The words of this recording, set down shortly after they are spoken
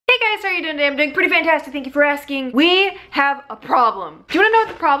are you doing today? I'm doing pretty fantastic, thank you for asking. We have a problem. Do you wanna know what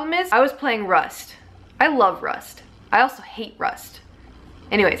the problem is? I was playing Rust. I love Rust. I also hate Rust.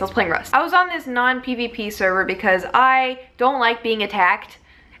 Anyways, I was playing Rust. I was on this non-PvP server because I don't like being attacked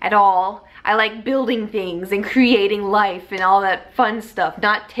at all. I like building things and creating life and all that fun stuff,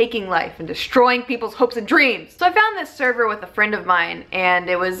 not taking life and destroying people's hopes and dreams. So I found this server with a friend of mine and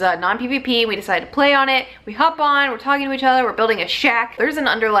it was non-PvP. We decided to play on it. We hop on, we're talking to each other, we're building a shack. There's an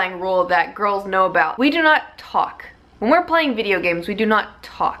underlying rule that girls know about. We do not talk. When we're playing video games, we do not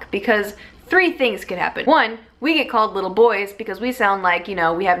talk because 3 things could happen. 1, we get called little boys because we sound like, you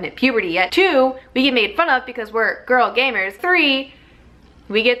know, we haven't hit puberty yet. 2, we get made fun of because we're girl gamers. 3,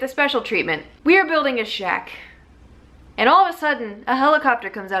 we get the special treatment. We are building a shack. And all of a sudden, a helicopter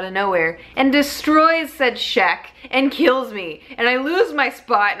comes out of nowhere and destroys said shack and kills me. And I lose my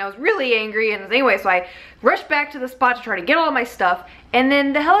spot and I was really angry. And anyway, so I rushed back to the spot to try to get all my stuff. And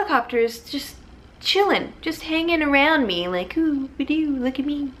then the helicopter is just chilling, just hanging around me like, ooh, look at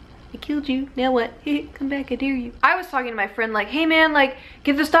me. I killed you, now what? Come back, I dare you. I was talking to my friend like, hey man, like,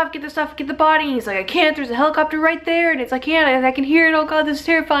 get the stuff, get the body. And he's like, I can't, there's a helicopter right there. And it's like, I can hear it, oh god, this is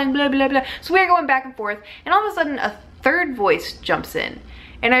terrifying, blah, blah, blah. So we're going back and forth. And all of a sudden, a third voice jumps in.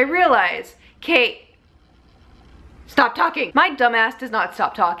 And I realize, Kate, stop talking. My dumbass does not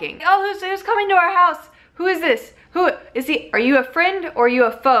stop talking. Oh, who's coming to our house? Who is this? Who is he? Are you a friend or are you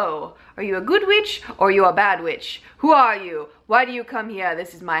a foe? Are you a good witch or are you a bad witch? Who are you? Why do you come here?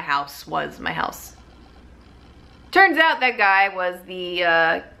 This is my house, was my house. Turns out that guy was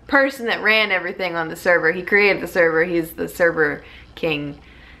the person that ran everything on the server. He created the server. He's the server king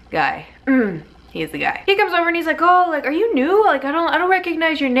guy. He's the guy. He comes over and he's like, oh, like, are you new? Like, I don't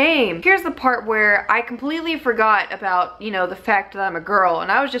recognize your name. Here's the part where I completely forgot about, you know, the fact that I'm a girl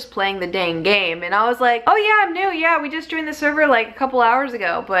and I was just playing the dang game. And I was like, oh yeah, I'm new. Yeah, we just joined the server like a couple hours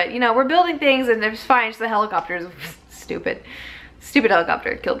ago. But, you know, we're building things and it's fine. It's the helicopters. Stupid. Stupid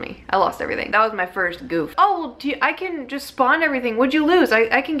helicopter killed me. I lost everything. That was my first goof. Oh, well, I can just spawn everything. What'd you lose?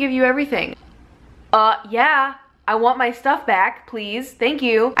 I can give you everything. Yeah. I want my stuff back, please. Thank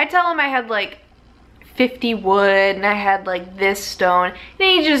you. I tell him I had like 50 wood and I had like this stone. And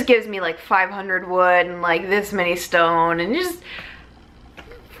he just gives me like 500 wood and like this many stone and just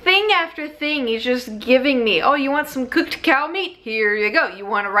thing after thing he's just giving me. Oh, you want some cooked cow meat? Here you go. You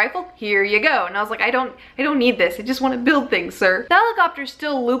want a rifle? Here you go. And I was like, I don't need this. I just want to build things, sir. The helicopter's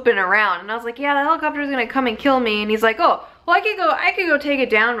still looping around and I was like, yeah, the helicopter's gonna come and kill me. And he's like, oh, well, I could go take it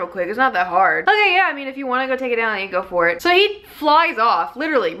down real quick. It's not that hard. Okay, yeah, I mean, if you want to go take it down, then you go for it. So he flies off,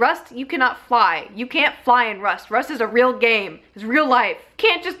 literally. Rust, you cannot fly. You can't fly in Rust. Rust is a real game. It's real life. You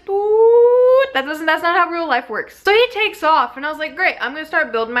can't just, that's not how real life works. So he takes off, and I was like, great, I'm gonna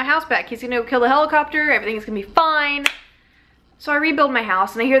start building my house back. He's gonna go kill the helicopter, everything's gonna be fine. So I rebuild my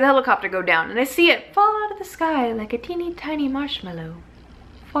house, and I hear the helicopter go down, and I see it fall out of the sky like a teeny tiny marshmallow.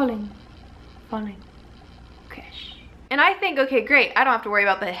 Falling. Crash. And I think, okay, great, I don't have to worry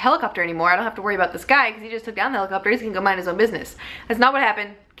about the helicopter anymore. I don't have to worry about this guy because he just took down the helicopter. He's gonna go mind his own business. That's not what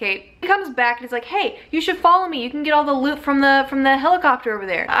happened, Kate. He comes back and he's like, hey, you should follow me. You can get all the loot from the helicopter over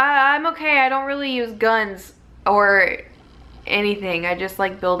there. I'm okay, I don't really use guns or anything. I just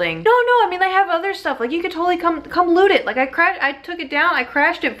like building. No, I mean, I have other stuff. Like, you could totally come loot it. Like, I took it down, I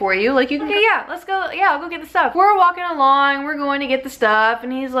crashed it for you. Like, you can, okay, yeah, let's go, yeah, I'll go get the stuff. We're walking along, we're going to get the stuff,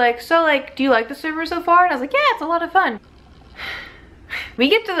 and he's like, so, like, do you like the server so far? And I was like, yeah, it's a lot of fun. We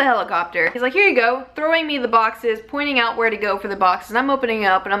get to the helicopter. He's like, here you go, throwing me the boxes, pointing out where to go for the boxes, and I'm opening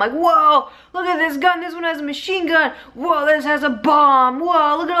up, and I'm like, whoa, look at this gun, this one has a machine gun, whoa, this has a bomb,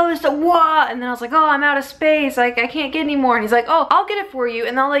 whoa, look at all this stuff, whoa, and then I was like, oh, I'm out of space, like, I can't get any more, and he's like, oh, I'll get it for you,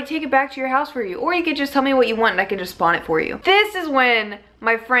 and I'll, like, take it back to your house for you, or you could just tell me what you want, and I can just spawn it for you. This is when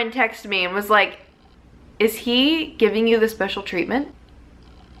my friend texted me and was like, is he giving you the special treatment?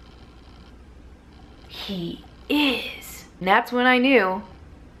 He is. And that's when I knew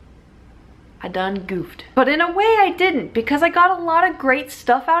I done goofed. But in a way I didn't, because I got a lot of great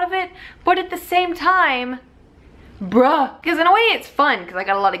stuff out of it, but at the same time, bruh. Because in a way it's fun, because I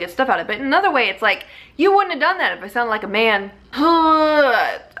got a lot of good stuff out of it, but in another way it's like, you wouldn't have done that if I sounded like a man.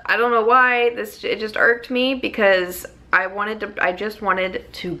 I don't know why, it just irked me, because I just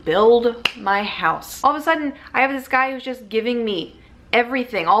wanted to build my house. All of a sudden, I have this guy who's just giving me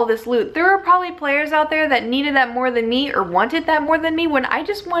everything, all this loot. There are probably players out there that needed that more than me or wanted that more than me when I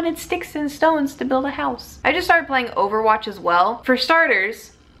just wanted sticks and stones to build a house. I just started playing Overwatch as well. For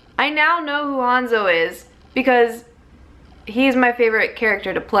starters, I now know who Hanzo is because he's my favorite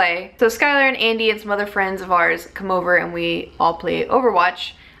character to play. So Skylar and Andy and some other friends of ours come over and we all play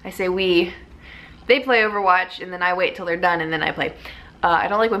Overwatch. I say we. They play Overwatch and then I wait till they're done and then I play. I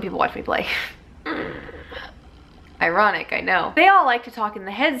don't like when people watch me play. Ironic, I know. They all like to talk in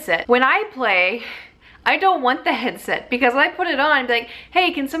the headset. When I play, I don't want the headset because I put it on and be like,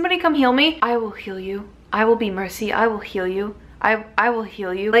 hey, can somebody come heal me? I will heal you. I will be mercy. I will heal you. I will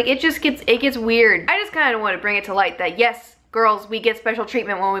heal you. Like, it gets weird. I just kind of want to bring it to light that yes, girls, we get special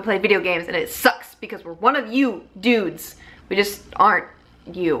treatment when we play video games, and it sucks because we're one of you dudes. We just aren't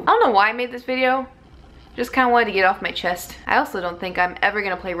you. I don't know why I made this video. Just kind of wanted to get off my chest. I also don't think I'm ever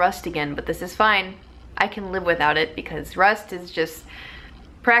gonna play Rust again, but this is fine. I can live without it because Rust is just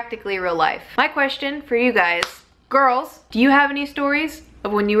practically real life. My question for you guys, girls, do you have any stories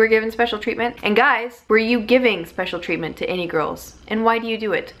of when you were given special treatment? And guys, were you giving special treatment to any girls? And why do you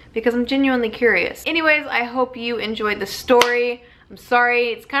do it? Because I'm genuinely curious. Anyways, I hope you enjoyed the story. I'm sorry,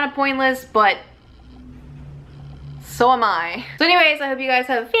 it's kind of pointless, but so am I. So anyways, I hope you guys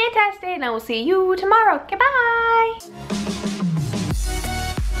have a fantastic day and I will see you tomorrow. Goodbye!